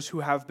as those who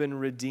have been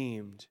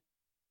redeemed.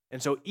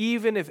 And so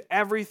even if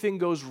everything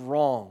goes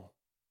wrong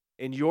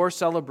in your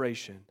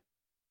celebration,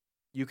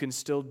 you can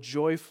still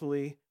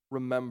joyfully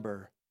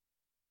remember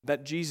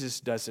that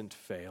Jesus doesn't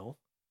fail,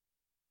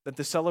 that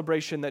the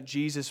celebration that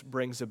Jesus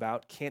brings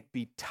about can't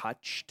be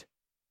touched,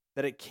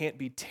 that it can't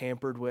be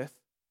tampered with,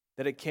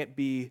 that it can't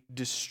be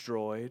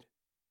destroyed,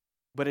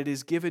 but it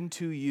is given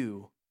to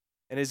you,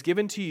 and is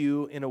given to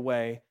you in a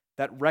way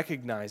that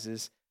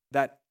recognizes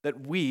that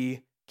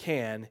we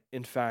can,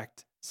 in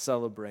fact,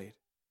 celebrate.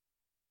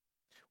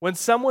 When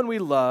someone we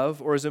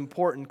love or is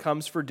important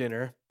comes for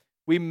dinner,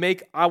 we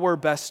make our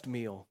best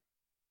meal.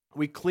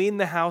 We clean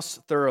the house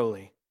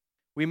thoroughly.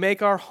 We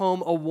make our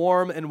home a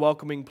warm and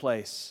welcoming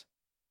place.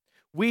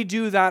 We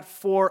do that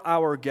for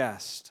our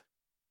guest.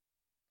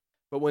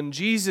 But when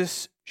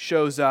Jesus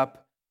shows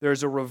up,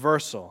 there's a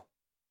reversal.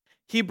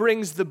 He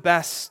brings the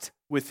best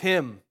with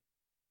him.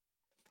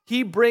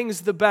 He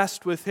brings the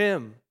best with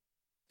him.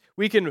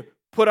 We can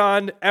put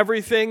on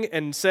everything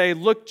and say,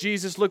 look,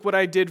 Jesus, look what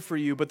I did for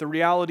you. But the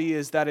reality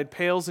is that it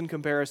pales in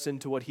comparison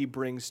to what he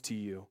brings to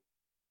you.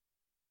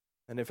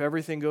 And if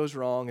everything goes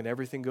wrong and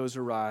everything goes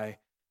awry,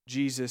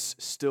 Jesus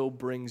still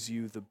brings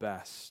you the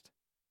best.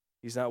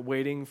 He's not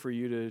waiting for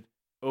you to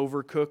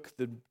overcook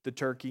the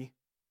turkey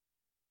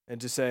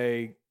and to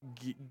say,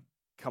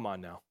 come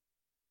on now.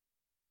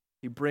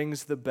 He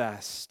brings the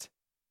best.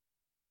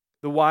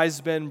 The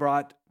wise men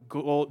brought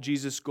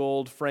Jesus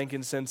gold,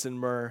 frankincense, and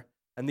myrrh,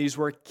 and these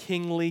were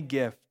kingly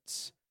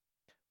gifts.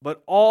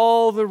 But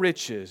all the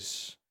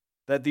riches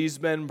that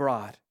these men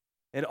brought,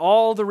 and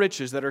all the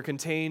riches that are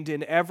contained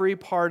in every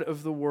part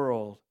of the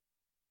world,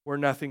 were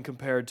nothing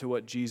compared to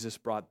what Jesus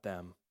brought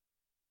them.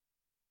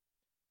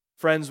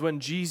 Friends, when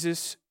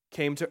Jesus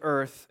came to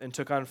earth and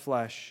took on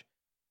flesh,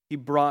 he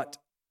brought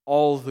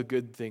all the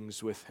good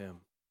things with him.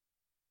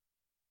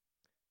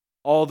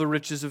 All the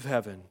riches of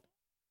heaven,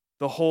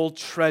 the whole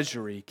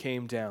treasury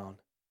came down.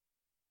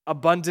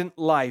 Abundant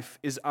life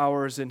is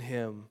ours in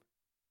him.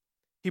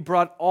 He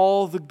brought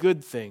all the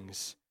good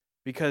things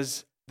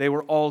because they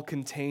were all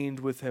contained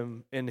with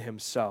him in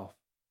himself.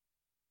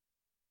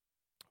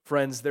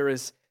 Friends, there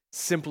is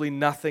simply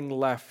nothing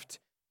left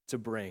to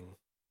bring.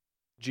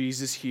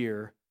 Jesus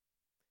here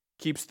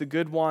keeps the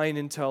good wine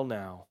until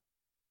now.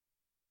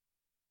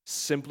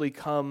 Simply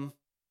come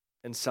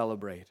and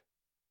celebrate.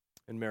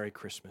 And Merry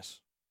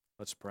Christmas.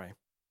 Let's pray.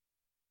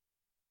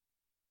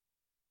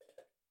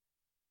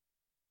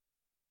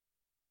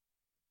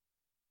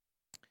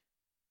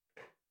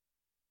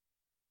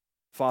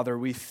 Father,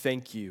 we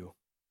thank you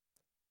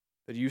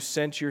that you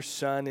sent your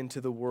Son into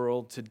the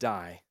world to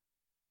die,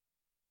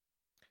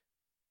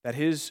 that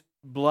his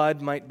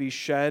blood might be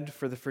shed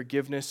for the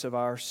forgiveness of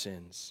our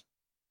sins,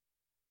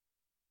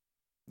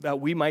 that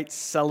we might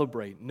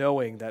celebrate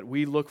knowing that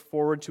we look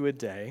forward to a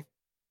day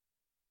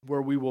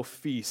where we will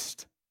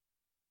feast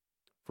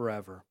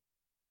forever,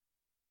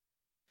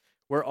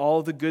 where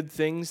all the good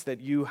things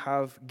that you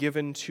have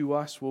given to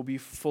us will be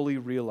fully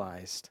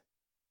realized.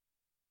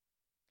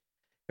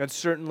 And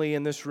certainly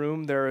in this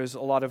room, there is a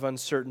lot of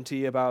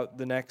uncertainty about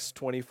the next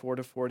 24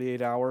 to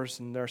 48 hours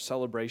and their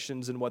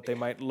celebrations and what they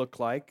might look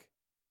like.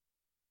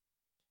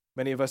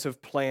 Many of us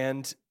have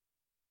planned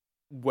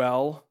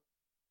well,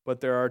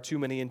 but there are too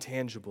many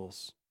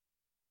intangibles.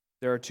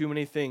 There are too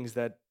many things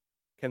that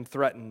can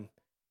threaten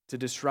to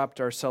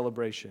disrupt our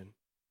celebration.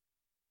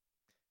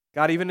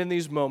 God, even in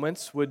these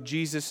moments, would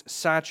Jesus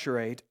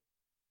saturate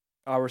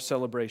our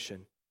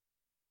celebration?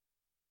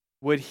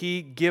 Would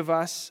he give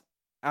us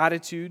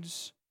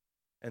attitudes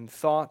and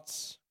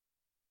thoughts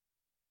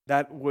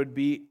that would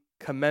be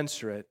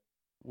commensurate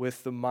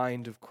with the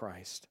mind of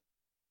Christ?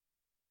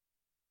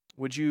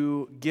 Would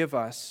you give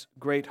us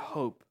great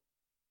hope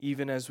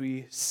even as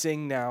we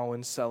sing now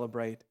and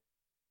celebrate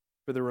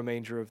for the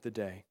remainder of the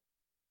day?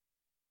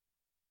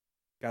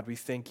 God, we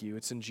thank you.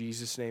 It's in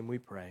Jesus' name we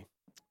pray.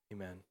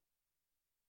 Amen.